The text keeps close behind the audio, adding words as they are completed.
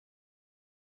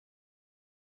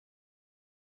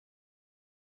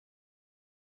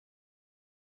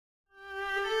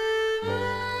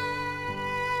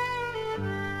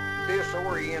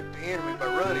where he hit the enemy by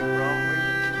running from him. We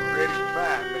were ready to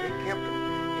fight, but he kept them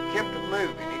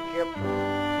moving. He kept them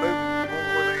moving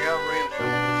where they outran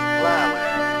some of the supply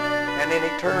lines. And then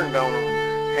he turned on them,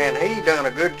 and he done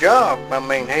a good job. I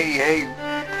mean, he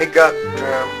got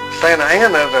Santa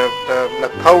Anna, the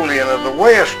Napoleon of the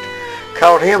West,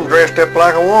 caught him dressed up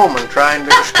like a woman trying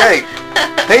to escape.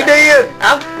 He did.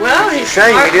 Well, he's it's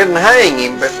a shame he didn't hang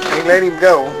him, but he let him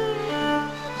go.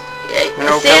 You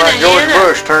know, kind of like George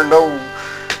Bush turned old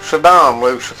Saddam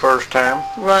loose the first time.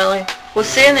 Really? Well,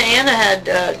 Santa Anna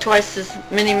had twice as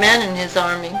many men in his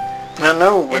army. I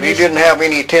know, but he didn't have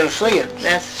any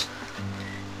Tennesseans.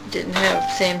 Didn't have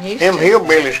Sam Houston. Them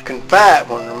hillbillies can fight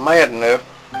when they're mad enough.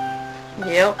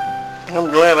 Yep.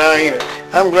 I'm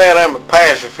glad I'm a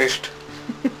pacifist.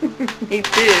 Me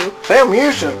too. Sam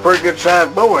Houston's a pretty good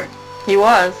sized boy. He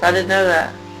was. I didn't know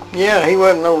that. Yeah, he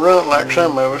wasn't no runt like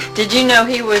some of us. Did you know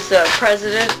he was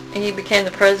president? He became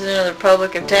the president of the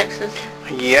Republic of Texas?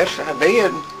 Yes, I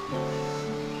did.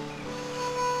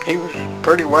 He was a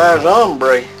pretty wise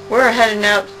hombre. We're heading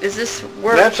out.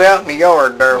 That's out in the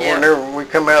yard there. Yeah. Whenever we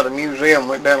come out of the museum,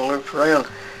 went down and looked around.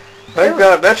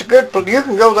 That's a good place. You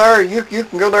can go there. You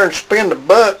can go there and spend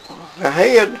 $1 a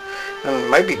head,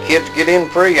 and maybe kids get in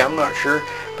free. I'm not sure,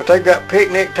 but they've got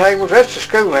picnic tables. That's the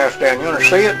schoolhouse down. You want to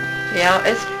see it? Yeah,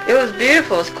 it was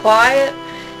beautiful. It was quiet.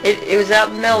 It was out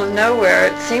in the middle of nowhere.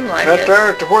 It seemed like right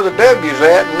there to where the W's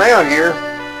at, and now here.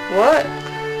 What?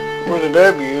 Where the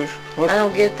W's? I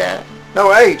don't get that.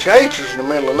 No, H is in the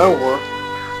middle of nowhere.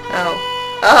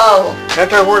 Oh.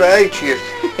 That's where the H is.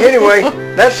 Anyway,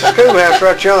 that's the schoolhouse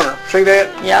right yonder. See that?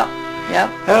 Yep.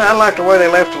 I like the way they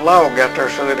left the log out there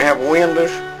so they'd have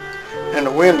windows, and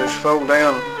the windows fold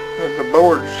down, the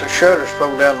boards, the shutters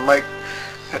fold down and make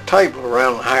a table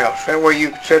around the house. That way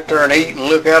you could sit there and eat and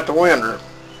look out the window.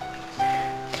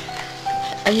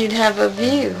 And you'd have a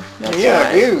view. That's yeah,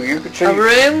 right. A view. You could see. A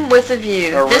room with a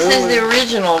view. This is the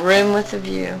original room with a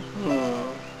view.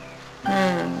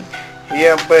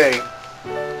 Yeah, babe.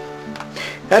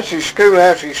 That's his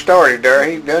schoolhouse he started there.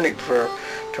 He done it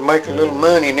to make a little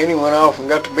money, and then he went off and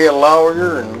got to be a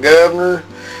lawyer and governor.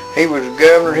 He was a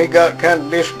governor. He got kind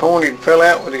of disappointed and fell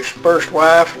out with his first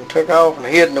wife and took off and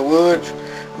hid in the woods.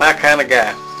 My kind of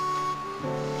guy.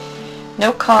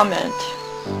 No comment.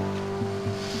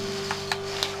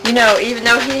 You know, even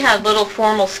though he had little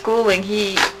formal schooling,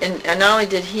 and not only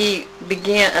did he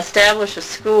establish a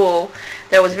school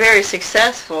that was very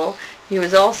successful, he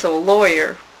was also a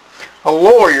lawyer. A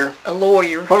lawyer? A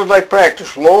lawyer. What did they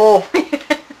practice? Law?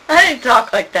 I didn't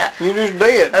talk like that. You just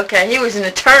did. Okay, he was an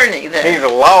attorney then. He's a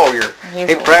lawyer.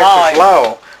 He practiced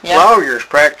law. Yep. Lawyers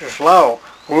practice law.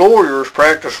 Lawyers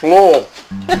practice law.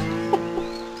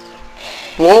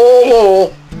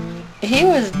 Law. He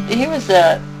was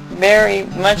very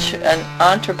much an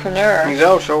entrepreneur. He's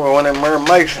also one of them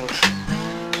Masons.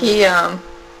 He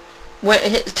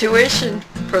his tuition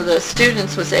for the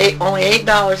students was only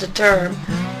 $8 a term,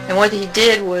 and what he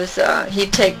did was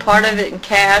he'd take part of it in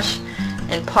cash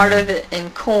and part of it in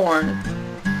corn.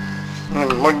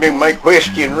 And what did he make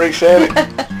whiskey and resell it?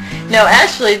 No,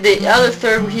 actually the other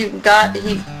third he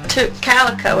took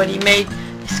calico and he made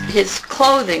his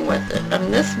clothing with it. I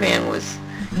mean, this man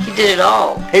he did it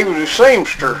all. He was a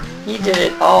seamster. He did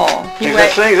it all.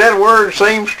 Is that a word,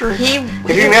 seamster?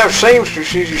 If you can have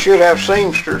seamstresses, you should have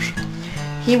seamsters.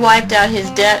 He wiped out his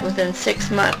debt within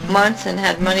 6 months and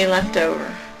had money left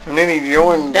over. And then he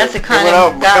joined. That's the kind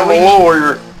of guy become a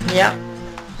lawyer.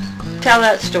 Yep. Tell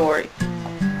that story.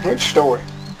 Which story?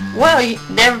 Well,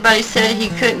 everybody said he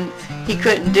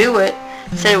couldn't do it.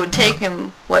 Said it would take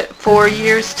him 4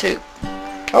 years to.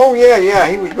 Oh yeah.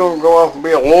 He was going to go off and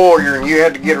be a lawyer, and you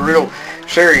had to get a real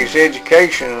serious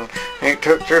education. And it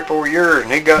took 3 or 4 years,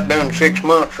 and he got done in 6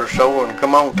 months or so, and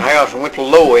come on to the house and went to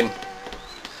lawing.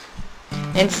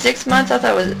 In 6 months? I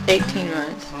thought it was 18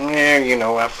 months. Yeah, you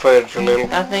know, I fudged a little.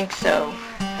 I think so.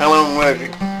 How long was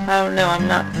it? I don't know. I'm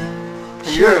not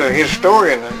sure. You're the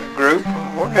historian of the group.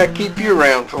 What did I keep you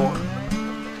around for?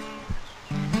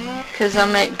 Because I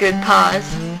make good pies.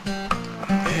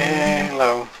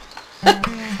 Hello.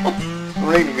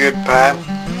 Read a good pie.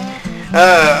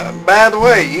 By the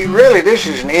way, this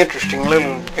is an interesting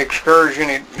little excursion.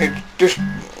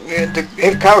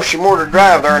 It costs you more to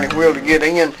drive there than it will to get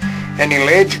in, and it'll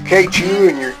educate you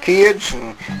and your kids,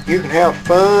 and you can have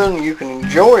fun. You can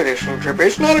enjoy this little trip.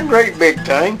 It's not a great big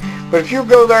thing, but if you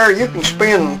go there, you can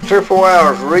spend 3 or 4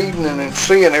 hours reading and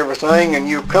seeing everything, and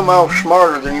you'll come off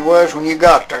smarter than you was when you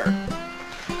got there.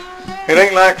 It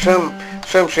ain't like some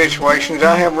situations.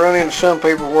 I have run into some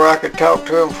people where I could talk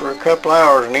to them for a couple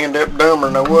hours and end up dumber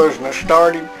than I was when I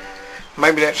started.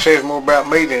 maybe that says more about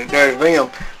me than it does them.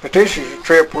 But this is a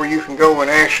trip where you can go and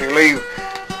actually leave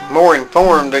more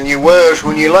informed than you was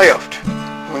when you left,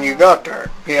 when you got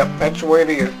there. Yep, that's the way it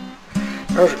is.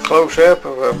 There's a close-up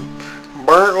of a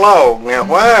burnt log. Now,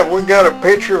 why have we got a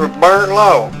picture of a burnt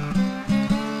log?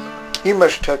 You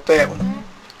must have took that one.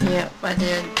 Yep, I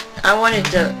did. I wanted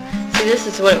to see, this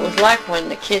is what it was like when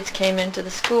the kids came into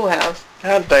the schoolhouse.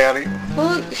 I doubt it.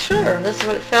 Well, sure, this is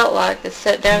what it felt like. They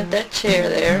sat down at that chair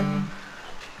there.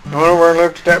 I went over and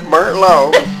looked at that burnt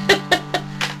log.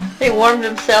 They warmed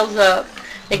themselves up.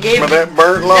 They gave that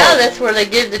burnt log. Now that's where they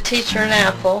give the teacher an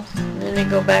apple, and then they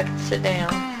go back and sit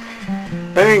down.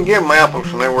 They didn't give them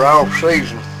apples when they were off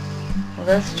season. Well,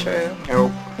 that's true.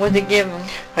 Nope. What'd they give them?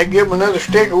 They give them another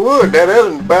stick of wood. That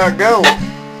other one's about gone.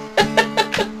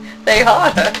 They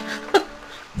oughta.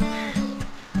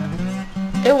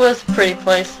 It was a pretty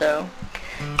place, though.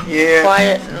 Yeah.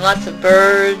 Quiet and lots of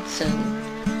birds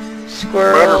and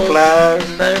squirrels. Butterflies.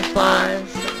 And butterflies.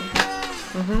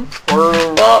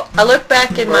 Squirrels. Well, I looked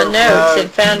back in my notes and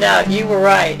found out you were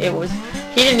right. It was,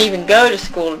 he didn't even go to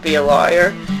school to be a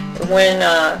lawyer.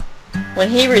 When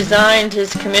he resigned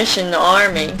his commission in the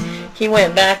Army, he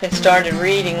went back and started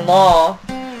reading law,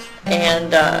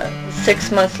 and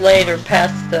 6 months later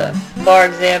passed the bar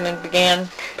exam and began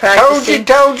practicing.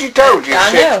 Told you.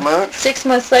 I 6 know. months. 6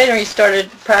 months later, he started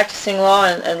practicing law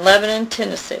in Lebanon,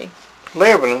 Tennessee.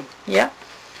 Lebanon? Yeah.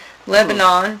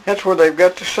 Lebanon. That's where they've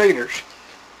got the cedars.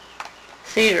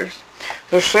 Cedars.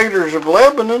 The cedars of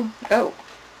Lebanon? Oh.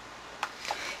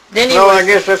 Then he no, I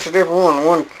guess that's a different one.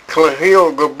 One,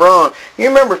 Khalil Gibran. You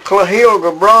remember Khalil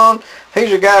Gibran? He's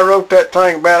the guy who wrote that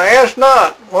thing about, ask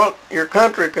not what your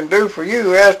country can do for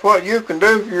you, ask what you can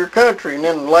do for your country. And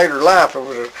then in later life, it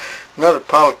was another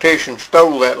politician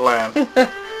stole that line.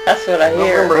 That's what I hear. I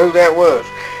don't remember who that was.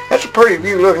 That's a pretty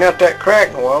view looking out that crack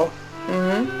in the wall.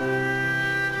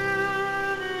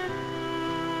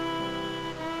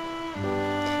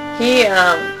 He,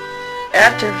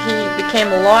 after he became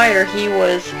a lawyer, he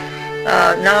was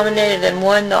nominated and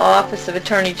won the office of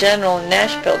Attorney General in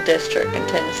Nashville District in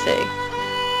Tennessee.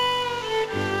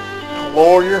 A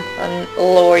lawyer? A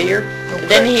lawyer. Okay.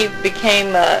 Then he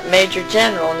became Major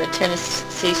General in the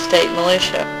Tennessee State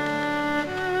Militia.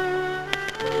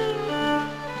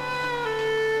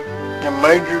 A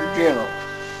Major General.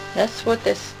 That's what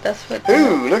this, that's what...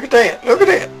 Ooh, look at that. Look at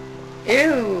that.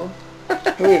 Ew.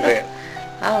 Who is that?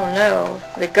 I don't know.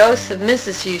 The ghost of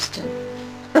Mrs. Houston.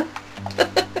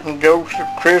 The ghost of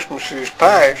Christmas is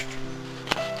past.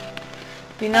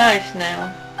 Be nice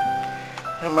now.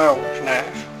 I'm always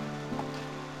nice.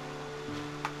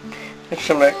 That's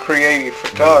some of that creative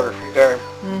photography there.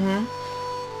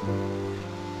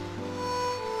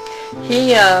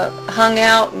 He hung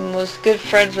out and was good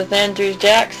friends with Andrew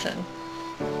Jackson.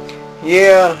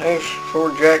 Yeah, that's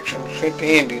before Jackson sent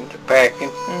the Indians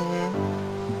a-packing.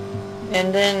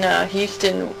 And then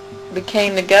Houston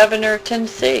became the governor of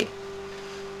Tennessee.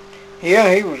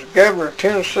 Yeah, he was governor of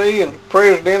Tennessee and the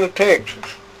president of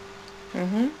Texas.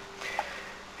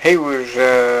 He was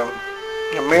a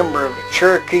member of the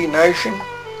Cherokee Nation.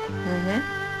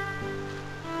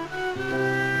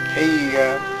 He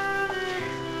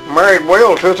married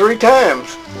well 2 or 3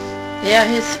 times. Yeah,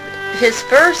 his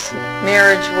first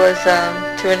marriage was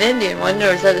to an Indian, wasn't it?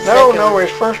 Or was that a second? No,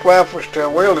 his first wife was to a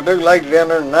well-to-do lady down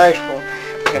there in Nashville,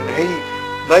 and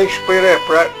they split up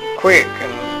right quick,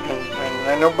 and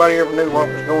nobody ever knew what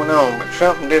was going on. But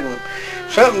something didn't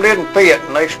fit,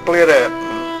 and they split up.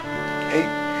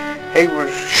 And he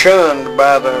was shunned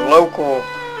by the local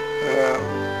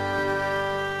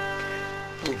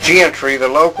gentry, the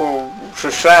local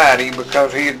society,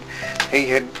 because he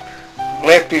had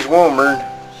left his woman,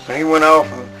 and he went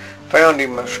off and found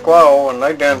him a squaw, and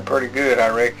they done pretty good, I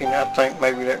reckon. I think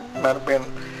maybe that might have been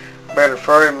better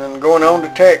for him than going on to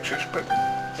Texas. But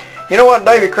you know what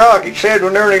Davy Crockett said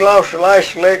whenever he lost the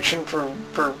last election for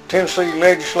Tennessee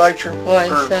legislature? What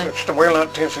did he say? Well,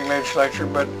 not Tennessee legislature,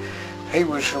 but he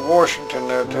was in Washington,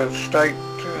 the state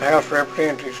House of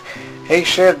Representatives. He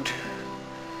said,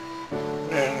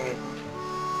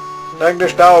 they can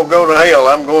just all go to hell,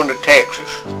 I'm going to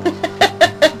Texas.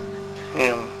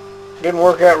 And didn't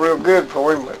work out real good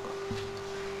for him, but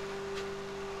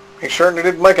he certainly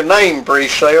did make a name for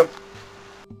himself.